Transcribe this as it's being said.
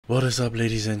What is up,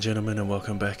 ladies and gentlemen, and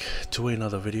welcome back to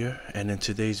another video. And in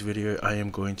today's video I am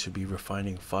going to be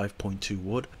refining 5.2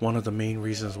 wood. One of the main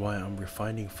reasons why I'm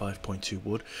refining 5.2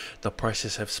 wood, the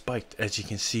prices have spiked. As you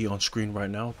can see on screen right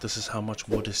now, this is how much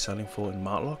wood is selling for in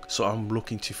Matlock. So I'm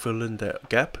looking to fill in that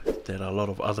gap that a lot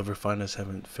of other refiners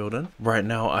haven't filled in. Right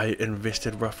now I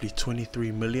invested roughly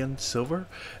 23 million silver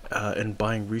in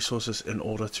buying resources in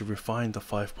order to refine the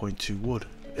 5.2 wood,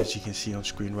 as you can see on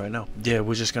screen right now. Yeah,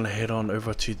 we're just gonna head on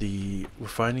over to the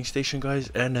refining station, guys,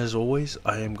 and as always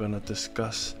I am gonna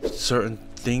discuss certain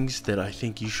things that I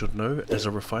think you should know as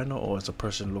a refiner or as a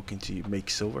person looking to make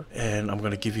silver, and I'm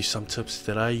gonna give you some tips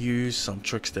that I use, some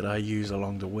tricks that I use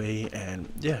along the way, and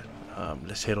yeah,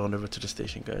 let's head on over to the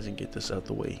station, guys, and get this out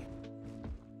the way.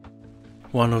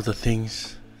 One of the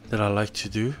things that I like to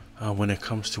do when it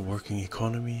comes to working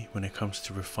economy, when it comes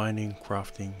to refining,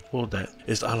 crafting, all that,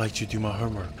 is I like to do my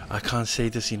homework. I can't say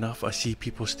this enough. I see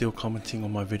people still commenting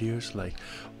on my videos like,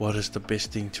 what is the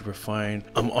best thing to refine?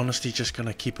 I'm honestly just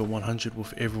gonna keep it 100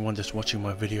 with everyone that's watching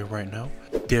my video right now.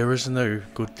 There is no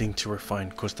good thing to refine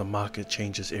because the market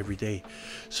changes every day.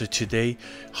 So today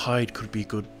hide could be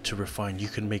good to refine, you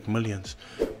can make millions,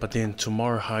 but then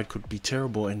tomorrow hide could be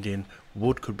terrible, and then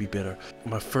wood could be better.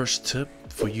 My first tip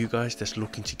for you guys that's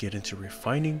looking to get into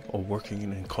refining or working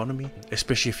in economy,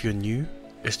 especially if you're new,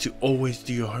 is to always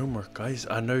do your homework, guys.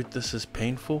 I know this is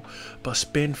painful, but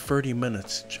spend 30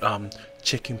 minutes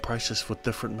checking prices for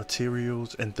different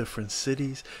materials in different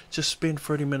cities. Just spend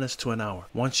 30 minutes to an hour.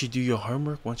 Once you do your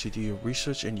homework, once you do your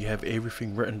research and you have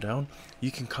everything written down,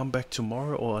 you can come back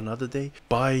tomorrow or another day,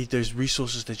 buy those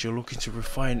resources that you're looking to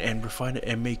refine it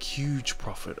and make huge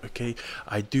profit. Okay,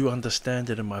 I do understand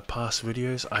that in my past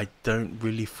videos I don't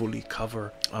really fully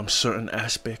cover certain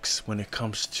aspects when it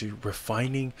comes to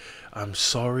refining. I'm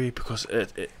sorry, because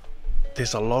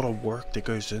there's a lot of work that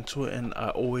goes into it, and I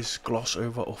always gloss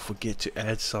over or forget to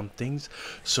add some things.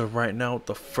 So right now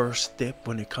the first step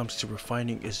when it comes to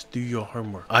refining is do your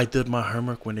homework. I did my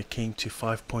homework when it came to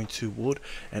 5.2 wood,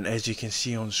 and as you can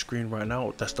see on screen right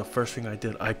now, that's the first thing I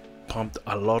did. I pumped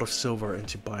a lot of silver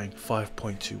into buying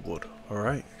 5.2 wood.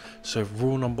 Alright, so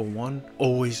rule number one,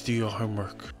 always do your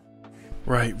homework.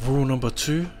 Right, rule number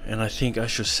two, and I think I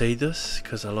should say this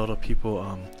because a lot of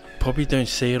people probably don't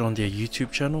say it on their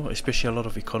YouTube channel, especially a lot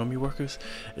of economy workers,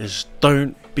 is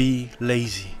don't be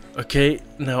lazy. Okay,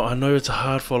 now I know it's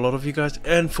hard for a lot of you guys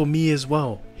and for me as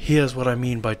well. Here's what I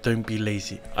mean by don't be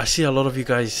lazy. I see a lot of you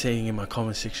guys saying in my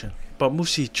comment section, but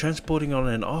Musi, transporting on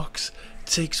an ox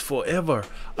takes forever.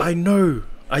 I know,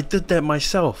 I did that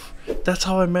myself. That's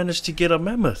how I managed to get a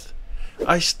mammoth.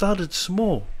 I started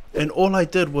small, and all I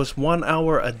did was 1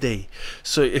 hour a day.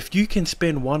 So if you can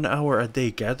spend 1 hour a day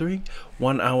gathering,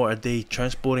 1 hour a day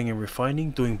transporting and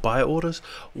refining, doing buy orders,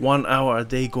 1 hour a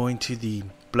day going to the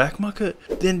black market,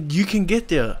 then you can get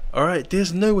there. Alright,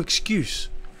 there's no excuse.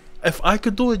 If I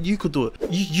could do it, you could do it.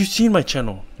 You've seen my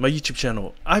channel, my YouTube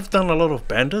channel. I've done a lot of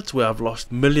bandits where I've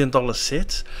lost $1 million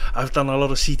sets. I've done a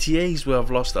lot of CTAs where I've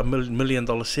lost $1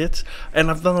 million sets. And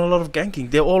I've done a lot of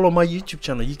ganking. They're all on my YouTube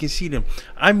channel. You can see them.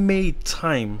 I made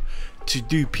time to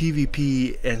do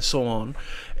PvP and so on,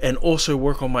 and also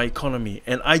work on my economy.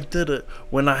 And I did it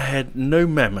when I had no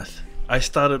mammoth. I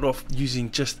started off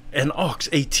using just an ox,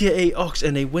 a tier 8 ox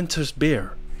and a winter's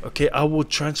bear. Okay, I would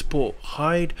transport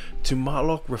hide to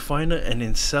Matlock, refine it, and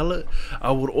then sell it.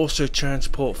 I would also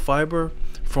transport fiber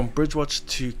from Bridgewatch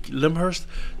to Lymhurst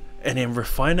and then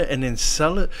refine it and then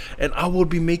sell it, and I would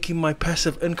be making my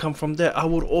passive income from there. I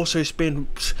would also spend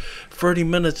 30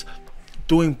 minutes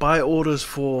doing buy orders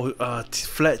for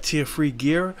flat tier 3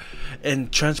 gear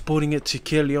and transporting it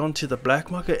to Leon to the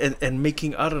black market and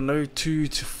making, I don't know, 2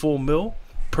 to 4 mil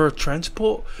per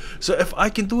transport. So if I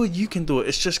can do it, you can do it.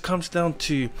 It just comes down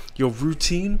to your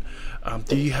routine.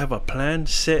 Do you have a plan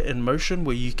set in motion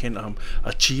where you can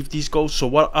achieve these goals? So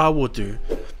what I will do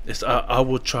is I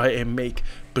will try and make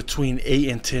between 8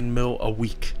 and 10 mil a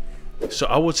week. So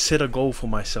I would set a goal for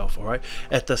myself, all right,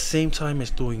 at the same time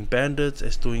as doing bandits,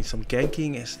 as doing some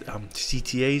ganking, as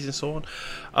CTAs and so on.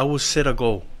 I would set a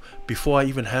goal. Before I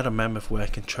even had a mammoth where I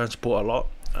can transport a lot,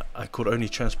 I could only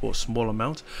transport small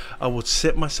amounts. I would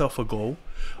set myself a goal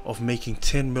of making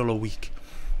 10 mil a week,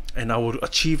 and I would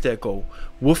achieve that goal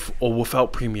with or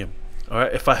without premium.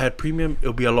 Alright, if I had premium, it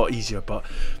would be a lot easier, but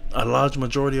a large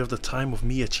majority of the time of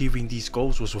me achieving these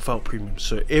goals was without premium.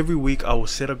 So every week I would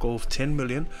set a goal of 10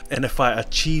 million, and if I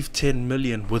achieve 10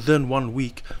 million within 1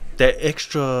 week, that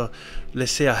extra,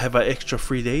 let's say I have an extra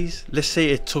 3 days, let's say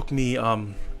it took me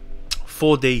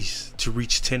 4 days to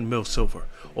reach 10 mil silver,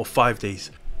 or 5 days.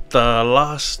 The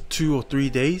last 2 or 3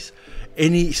 days,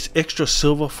 any extra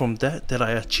silver from that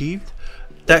I achieved,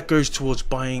 that goes towards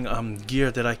buying gear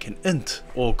that I can int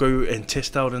or go and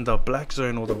test out in the black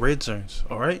zone or the red zones.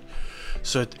 All right,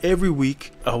 so every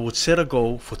week I would set a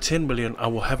goal for 10 million. I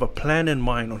will have a plan in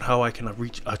mind on how I can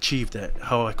achieve that,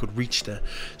 how I could reach that.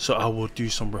 So I will do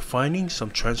some refining,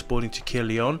 some transporting to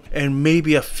Leon, and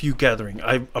maybe a few gathering.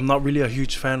 I'm not really a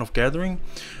huge fan of gathering,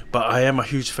 but I am a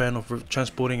huge fan of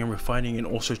transporting and refining, and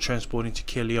also transporting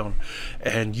to Leon,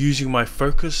 and using my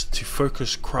focus to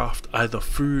focus craft either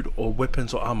food or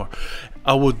weapons or armor.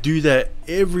 I will do that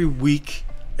every week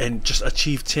and just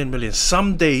achieve 10 million.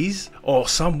 Some days or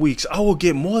some weeks I will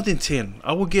get more than 10.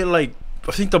 I will get like,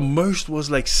 I think the most was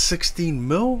like 16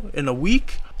 mil in a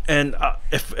week. And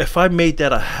if I made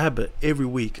that a habit every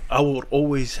week, I would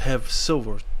always have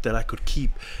silver that I could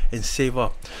keep and save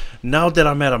up. Now that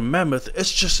I'm at a mammoth,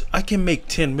 it's just, I can make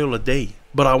 10 mil a day.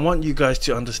 But I want you guys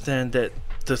to understand that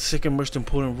the second most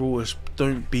important rule is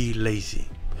don't be lazy.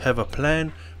 Have a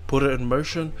plan, put it in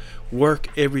motion, work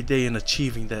every day in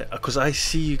achieving that. Because I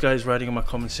see you guys writing in my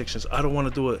comment sections, I don't want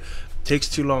to do it, takes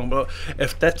too long. But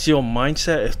if that's your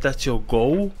mindset, if that's your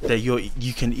goal, that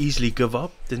you can easily give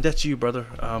up, then that's you, brother.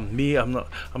 Me, I'm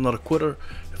not a quitter.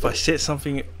 If I set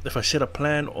something, if I set a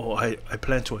plan, or I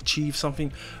plan to achieve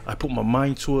something, I put my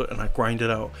mind to it and I grind it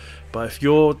out. But if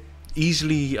you're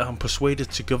easily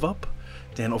persuaded to give up,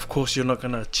 then of course you're not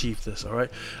going to achieve this. All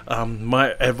right,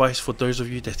 my advice for those of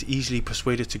you that's easily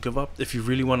persuaded to give up, if you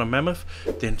really want a mammoth,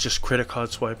 then just credit card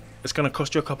swipe. It's going to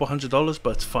cost you a couple $100s,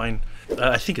 but it's fine.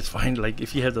 I think it's fine. Like,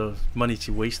 if you have the money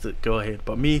to waste it, go ahead.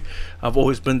 But me, I've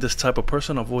always been this type of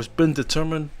person. I've always been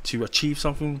determined to achieve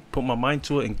something, put my mind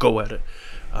to it and go at it.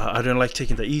 I don't like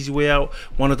taking the easy way out.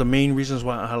 One of the main reasons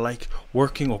why I like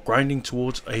working or grinding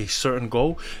towards a certain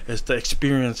goal is the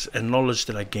experience and knowledge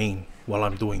that I gain while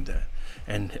I'm doing that.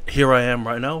 And here I am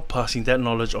right now, passing that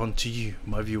knowledge on to you,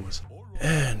 my viewers.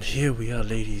 And here we are,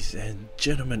 ladies and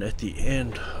gentlemen, at the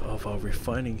end of our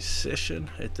refining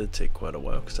session. It did take quite a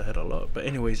while because I had a lot. But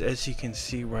anyways, as you can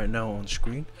see right now on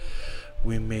screen,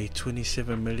 we made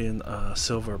 27 million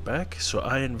silver back. So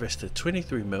I invested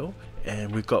 23 mil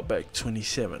and we got back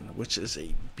 27, which is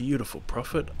a beautiful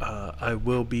profit. I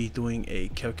will be doing a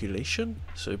calculation,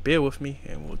 so bear with me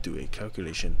and we'll do a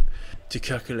calculation to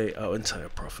calculate our entire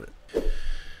profit.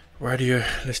 Right here,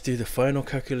 let's do the final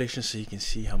calculation so you can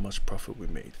see how much profit we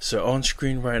made. So on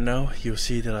screen right now, you'll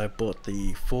see that I bought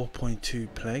the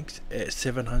 4.2 planks at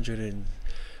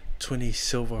 720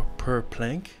 silver per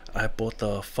plank. I bought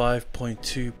the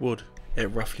 5.2 wood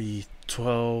at roughly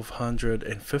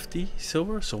 1250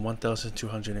 silver, so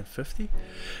 1250,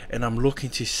 and I'm looking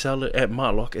to sell it at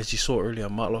Matlock. As you saw earlier,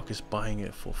 Matlock is buying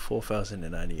it for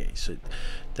 4098, so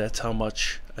that's how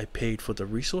much I paid for the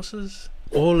resources.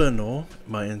 All in all,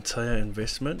 my entire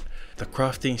investment, the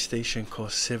crafting station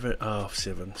cost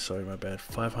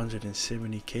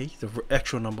 570k. The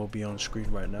actual number will be on screen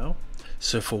right now.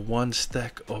 So for one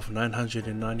stack of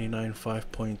 999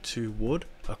 5.2 wood,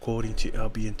 according to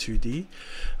Albion 2D,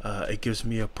 it gives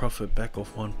me a profit back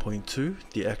of 1.2.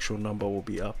 The actual number will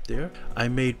be up there. I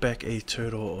made back a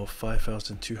total of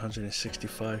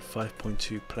 5,265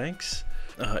 5.2 planks.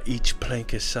 Each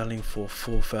plank is selling for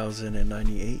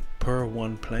 4,098 per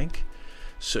one plank.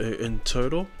 So in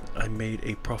total, I made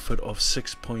a profit of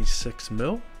 6.6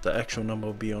 mil. The actual number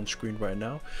will be on screen right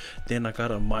now. Then I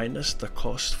gotta minus the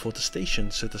cost for the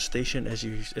station. So the station, as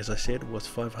I said, was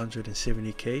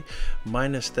 570k.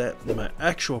 Minus that, my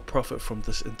actual profit from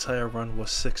this entire run was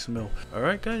 6 mil.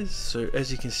 Alright guys, so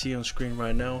as you can see on screen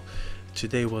right now,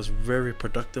 today was very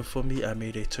productive for me. I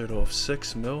made a total of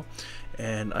 6 mil,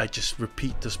 and I just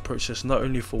repeat this process not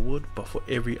only for wood but for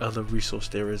every other resource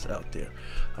there is out there.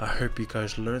 I hope you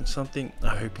guys learned something.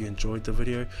 I hope you enjoyed the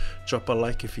video. Drop a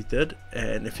like if you did,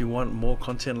 and if you want more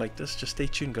content like this, just stay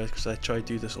tuned guys, because I try to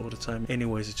do this all the time.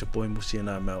 Anyways, it's your boy Musi and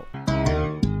I'm out.